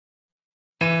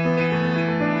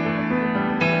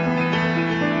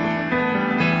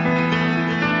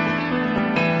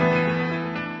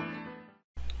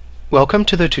Welcome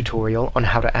to the tutorial on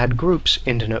how to add groups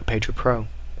into NotePager Pro.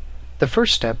 The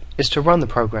first step is to run the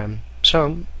program,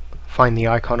 so find the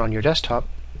icon on your desktop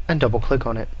and double-click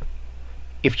on it.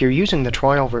 If you're using the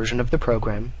trial version of the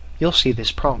program, you'll see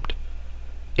this prompt.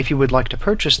 If you would like to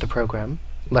purchase the program,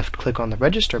 left-click on the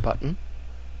Register button,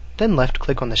 then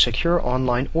left-click on the Secure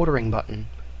Online Ordering button.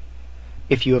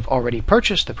 If you have already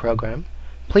purchased the program,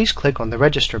 please click on the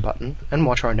Register button and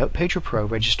watch our NotePager Pro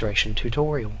registration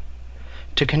tutorial.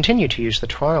 To continue to use the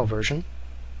trial version,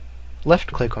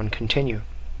 left-click on Continue.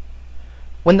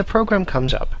 When the program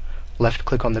comes up,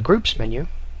 left-click on the Groups menu,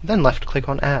 then left-click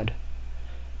on Add.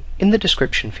 In the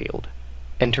description field,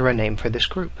 enter a name for this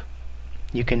group.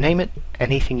 You can name it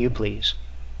anything you please.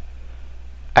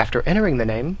 After entering the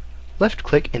name,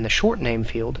 left-click in the Short Name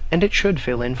field and it should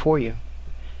fill in for you.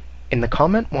 In the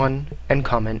Comment 1 and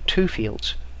Comment 2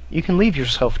 fields, you can leave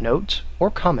yourself notes or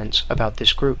comments about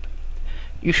this group.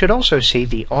 You should also see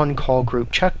the OnCall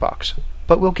Group checkbox,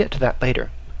 but we'll get to that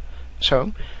later.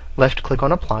 So, left-click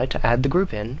on Apply to add the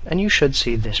group in, and you should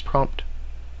see this prompt.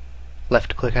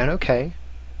 Left-click on OK,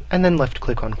 and then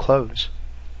left-click on Close.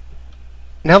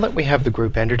 Now that we have the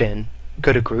group entered in,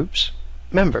 go to Groups,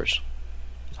 Members,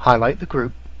 highlight the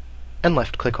group, and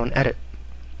left-click on Edit.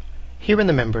 Here in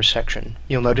the Members section,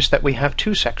 you'll notice that we have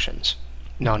two sections,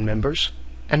 Non-Members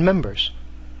and Members.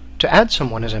 To add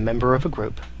someone as a member of a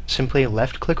group, simply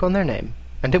left-click on their name,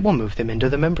 and it will move them into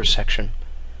the Members section.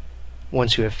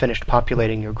 Once you have finished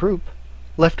populating your group,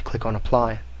 left-click on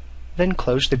Apply, then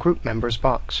close the Group Members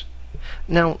box.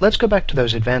 Now, let's go back to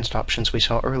those advanced options we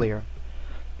saw earlier.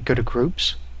 Go to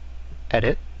Groups,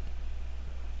 Edit,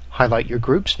 highlight your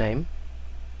group's name,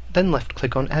 then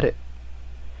left-click on Edit.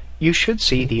 You should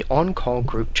see the OnCall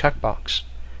Group checkbox.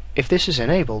 If this is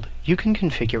enabled, you can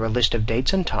configure a list of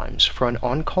dates and times for an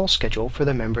on-call schedule for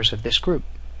the members of this group.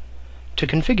 To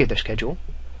configure the schedule,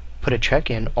 put a check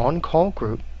in OnCall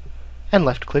Group and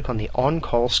left-click on the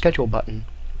OnCall Schedule button.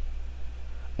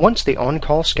 Once the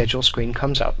OnCall Schedule screen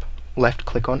comes up,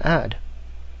 left-click on Add.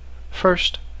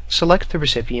 First, select the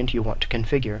recipient you want to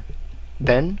configure.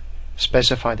 Then,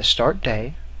 specify the start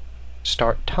day,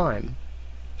 start time,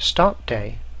 stop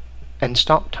day, and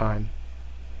stop time.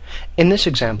 In this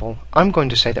example, I'm going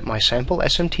to say that my sample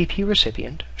SMTP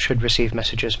recipient should receive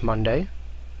messages Monday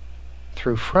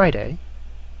through Friday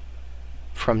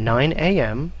from 9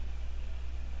 a.m.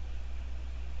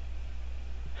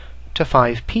 to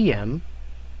 5 p.m.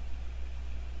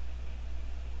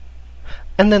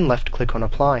 and then left-click on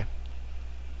Apply.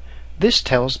 This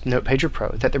tells NotePager Pro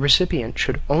that the recipient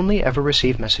should only ever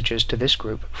receive messages to this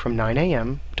group from 9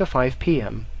 a.m. to 5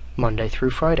 p.m. Monday through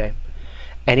Friday.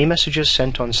 Any messages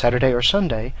sent on Saturday or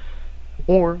Sunday,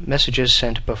 or messages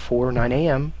sent before 9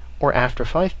 a.m. or after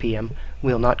 5 p.m.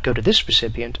 will not go to this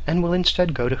recipient and will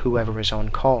instead go to whoever is on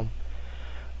call.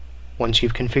 Once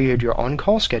you've configured your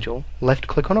on-call schedule,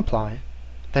 left-click on Apply,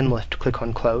 then left-click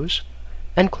on Close,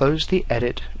 and close the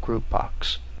Edit Group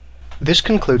box. This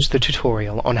concludes the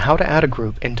tutorial on how to add a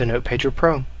group into NotePager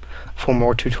Pro. For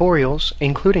more tutorials,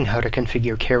 including how to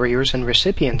configure carriers and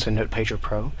recipients in NotePager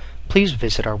Pro, please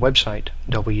visit our website,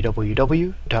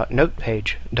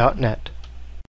 www.notepage.net.